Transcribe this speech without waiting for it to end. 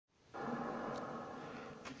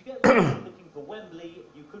If you get lost looking for Wembley,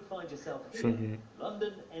 you could find yourself here.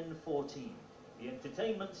 London N14. The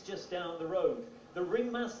entertainment's just down the road. The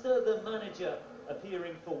ringmaster, the manager,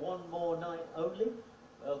 appearing for one more night only.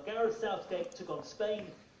 Well, Gareth Southgate took on Spain,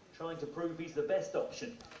 trying to prove he's the best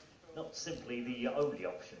option, not simply the only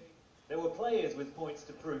option. There were players with points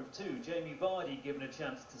to prove too. Jamie Vardy given a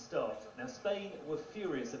chance to start. Now Spain were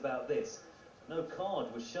furious about this. No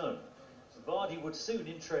card was shown. Vardy would soon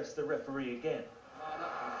interest the referee again.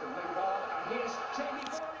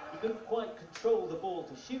 He couldn't quite control the ball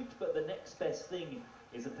to shoot, but the next best thing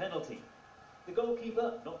is a penalty. The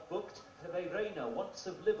goalkeeper, not booked, Hervé Reina, once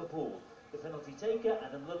of Liverpool. The penalty taker,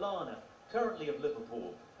 Adam Lallana, currently of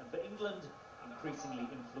Liverpool. And for England, increasingly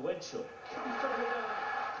influential.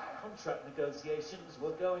 Contract negotiations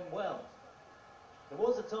were going well. There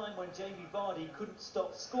was a time when Jamie Vardy couldn't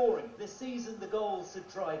stop scoring. This season the goals had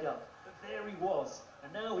dried up, but there he was,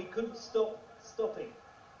 and now he couldn't stop stopping.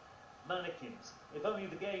 Mannequins. If only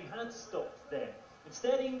the game had stopped then.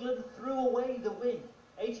 Instead, England threw away the win.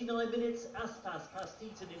 89 minutes, Aspas passed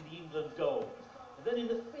Eton in the England goal. And then in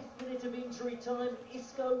the 5th minute of injury time,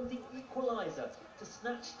 Isco the equaliser to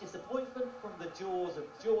snatch disappointment from the jaws of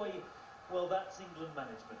joy. Well, that's England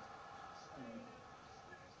management.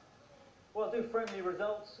 Well, do friendly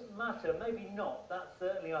results matter? Maybe not. That's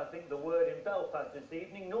certainly, I think, the word in Belfast this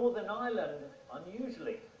evening. Northern Ireland,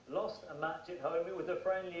 unusually, lost a match at home. It was a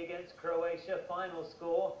friendly against Croatia. Final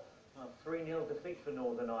score, a 3-0 defeat for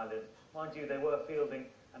Northern Ireland. Mind you, they were fielding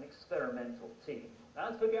an experimental team.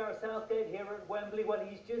 As for Gareth Southgate here at Wembley, well,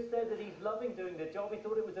 he's just said that he's loving doing the job. He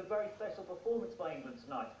thought it was a very special performance by England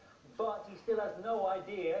tonight. But he still has no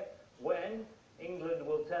idea when England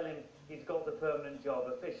will tell him he's got the permanent job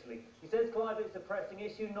officially. He says, Clive, it's a pressing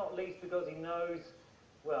issue, not least because he knows,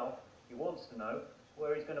 well, he wants to know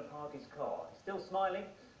where he's going to park his car. He's still smiling.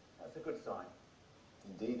 That's a good sign.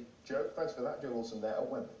 Indeed. Joe, thanks for that. Joe Wilson there at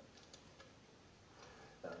Wembley.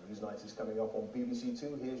 Now, Newsnight is coming up on BBC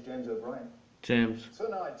Two. Here's James O'Brien. James.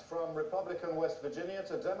 Tonight, from Republican West Virginia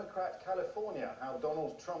to Democrat California, how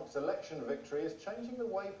Donald Trump's election victory is changing the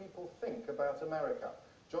way people think about America.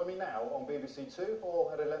 Join me now on BBC Two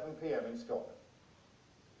or at 11 p.m. in Scotland.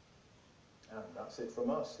 And that's it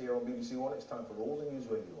from us here on BBC One. It's time for all the news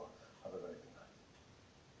where you are. Have a very good night.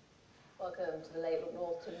 Welcome to the Labour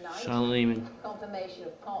North tonight. Charlotte Lehman. Confirmation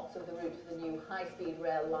of parts of the route for the new high-speed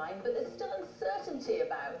rail line, but there's still uncertainty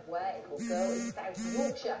about where it will go in South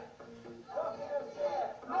Yorkshire.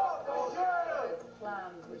 There's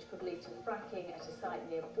plans which could lead to fracking at a site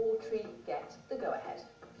near Bawtry get the go-ahead.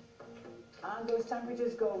 And those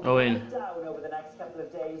temperatures go down over the next couple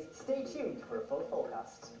of days. Stay tuned for a full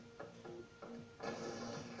forecast.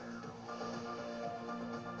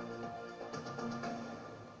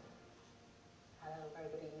 Hello, very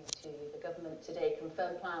good evening to you. The government today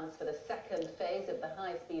confirmed plans for the second phase of the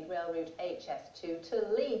high-speed rail route HS2 to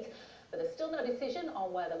Leeds, but there's still no decision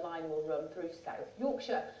on where the line will run through South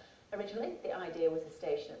Yorkshire. Originally, the idea was a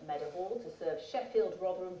station at Meadowhall to serve Sheffield,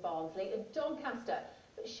 Rotherham, Barnsley and Doncaster.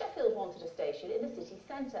 But Sheffield wanted a station in the city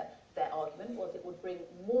centre. Their argument was it would bring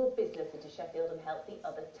more business into Sheffield and help the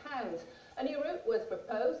other towns. A new route was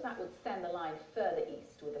proposed that would send the line further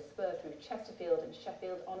east with a spur through Chesterfield and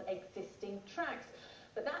Sheffield on existing tracks.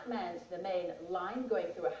 But that meant the main line going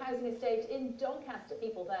through a housing estate in Doncaster.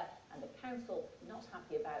 People there and the council not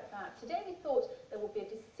happy about that. Today we thought there would be a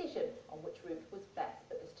decision on which route was best,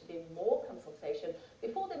 but there's to be more consultation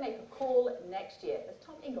before they make a call next year. As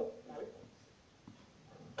Tom Ingle now reports.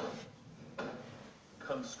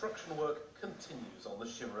 Construction work continues on the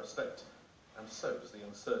Shimmer estate, and so does the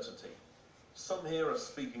uncertainty. Some here are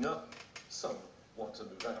speaking up, some want to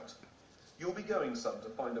move out. You'll be going some to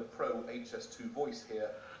find a pro-HS2 voice here,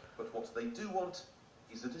 but what they do want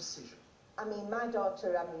is a decision. I mean, my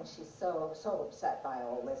daughter, she's so upset by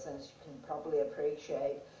all this, as you can probably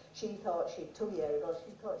appreciate. She thought 2 years ago,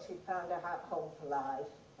 she thought she'd found a home for life,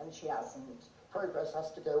 and she hasn't. Progress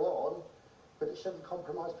has to go on, but it shouldn't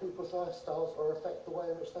compromise people's lifestyles or affect the way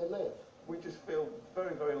in which they live. We just feel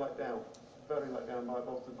very, very let down by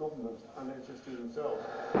both the government and HS2 themselves.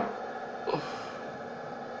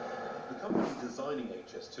 The company designing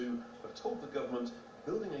HS2 have told the government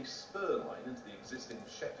building a spur line into the existing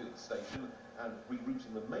Sheffield station and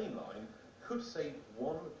rerouting the main line could save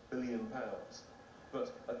 £1 billion.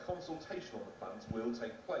 But a consultation on the plans will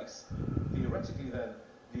take place. Theoretically then,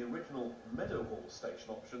 the original Meadowhall station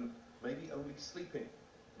option may be only sleeping,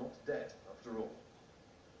 not dead after all.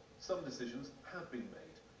 Some decisions have been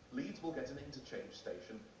made. Leeds will get an interchange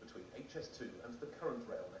station between HS2 and the current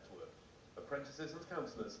rail network. Apprentices and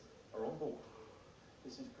councillors are on board.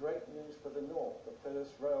 This is great news for the North, the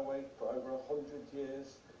first railway for over 100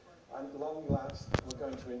 years, and long last we're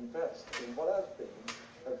going to invest in what has been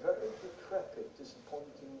a very decrepit,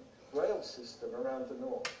 disappointing rail system around the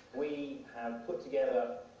North. We have put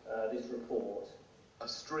together this report. A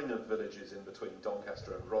string of villages in between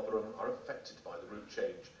Doncaster and Rotherham are affected by the route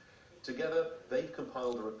change. Together, they've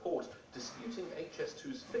compiled a report disputing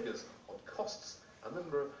HS2's figures on costs and the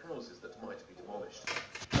number of houses that might be demolished.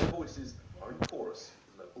 Their voices are in chorus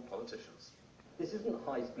with local politicians. This isn't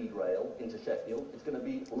high-speed rail into Sheffield, it's going to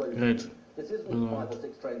be low Good. speed. This isn't 5 or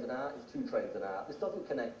 6 trains an hour, it's 2 trains an hour. This doesn't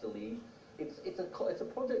connect to Leeds. It's a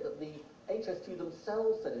project that the HS2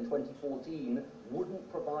 themselves said in 2014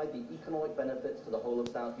 wouldn't provide the economic benefits to the whole of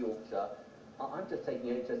South Yorkshire. I'm just taking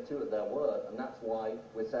HS2 at their word, and that's why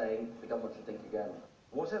we're saying the government should think again.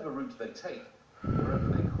 Whatever route they take, wherever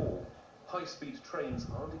they call, high-speed trains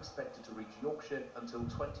aren't expected to reach Yorkshire until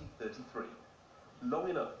 2033. Long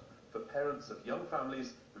enough for parents of young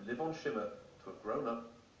families who live on Shimmer to have grown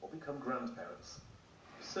up or become grandparents.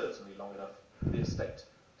 Certainly long enough for the estate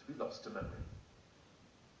to be lost to memory.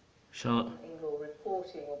 Charlotte. Ingle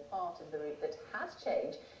reporting, or part of the route that has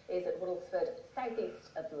changed is at Whittlesford,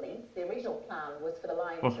 southeast of Leeds. The original plan was for the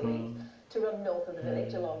line to Leeds to run north of the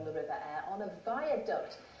village along the River Aire on a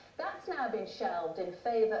viaduct. That's now been shelved in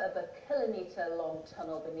favour of a kilometre-long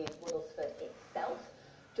tunnel beneath Whittlesford itself.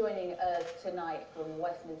 Joining us tonight from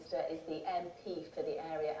Westminster is the MP for the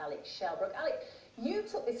area, Alex Shelbrooke. Alex, you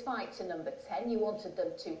took this fight to Number 10. You wanted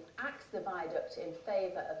them to axe the viaduct in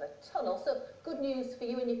favour of a tunnel. So good news for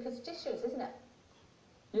you and your constituents, isn't it?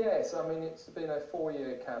 Yes, I mean, it's been a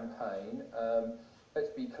 4-year campaign. Let's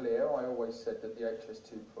be clear, I always said that the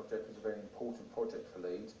HS2 project was a very important project for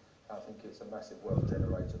Leeds. I think it's a massive wealth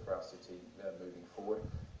generator for our city moving forward.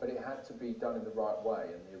 But it had to be done in the right way,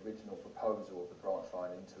 and the original proposal of the branch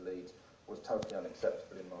line into Leeds was totally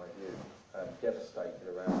unacceptable in my view. Devastated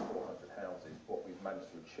around 400 houses. What we've managed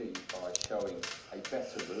to achieve by showing a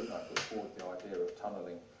better route, and I put forward the idea of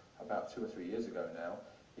tunnelling about 2 or 3 years ago now,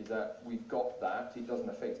 is that we've got that. It doesn't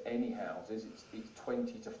affect any houses. It's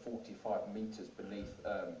 20 to 45 metres beneath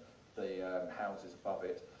the houses above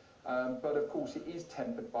it. But of course it is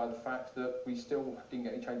tempered by the fact that we still didn't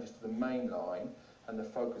get any changes to the main line, and the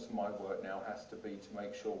focus of my work now has to be to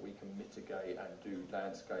make sure we can mitigate and do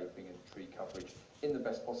landscaping and tree coverage in the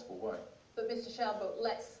best possible way. But Mr Shelbrooke,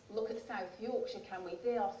 let's look at South Yorkshire, can we?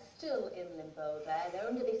 They are still in limbo there. They're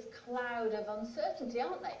under this cloud of uncertainty,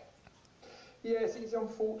 aren't they? Yes, it's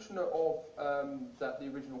unfortunate that the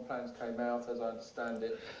original plans came out. As I understand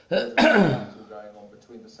it, there's a battle going on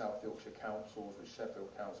between the South Yorkshire councils, with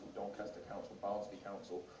Sheffield Council, Doncaster Council, Barnsley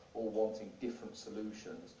Council, all wanting different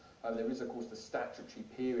solutions. And there is, of course, the statutory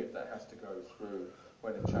period that has to go through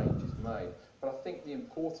when a change is made. But I think the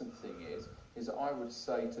important thing is that I would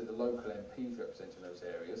say to the local MPs representing those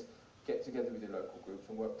areas, get together with your local groups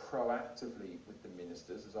and work proactively with the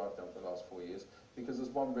ministers, as I've done for the last 4 years, because as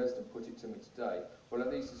one resident put it to me today, well,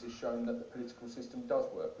 at least this has shown that the political system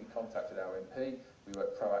does work. We contacted our MP, we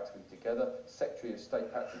worked proactively together. Secretary of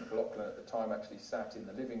State Patrick McLaughlin at the time actually sat in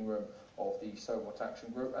the living room of the So What Action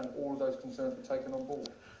Group, and all of those concerns were taken on board.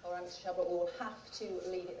 All right, Mr Shelbrooke, we will have to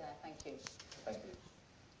leave it there. Thank you. Thank you.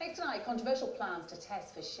 Next tonight, controversial plans to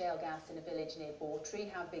test for shale gas in a village near Bawtry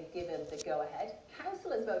have been given the go-ahead.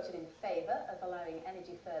 Councillors voted in favour of allowing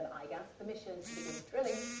energy firm iGas permission to begin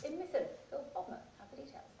drilling in Misson. Phil Bodmer has the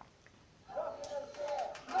details.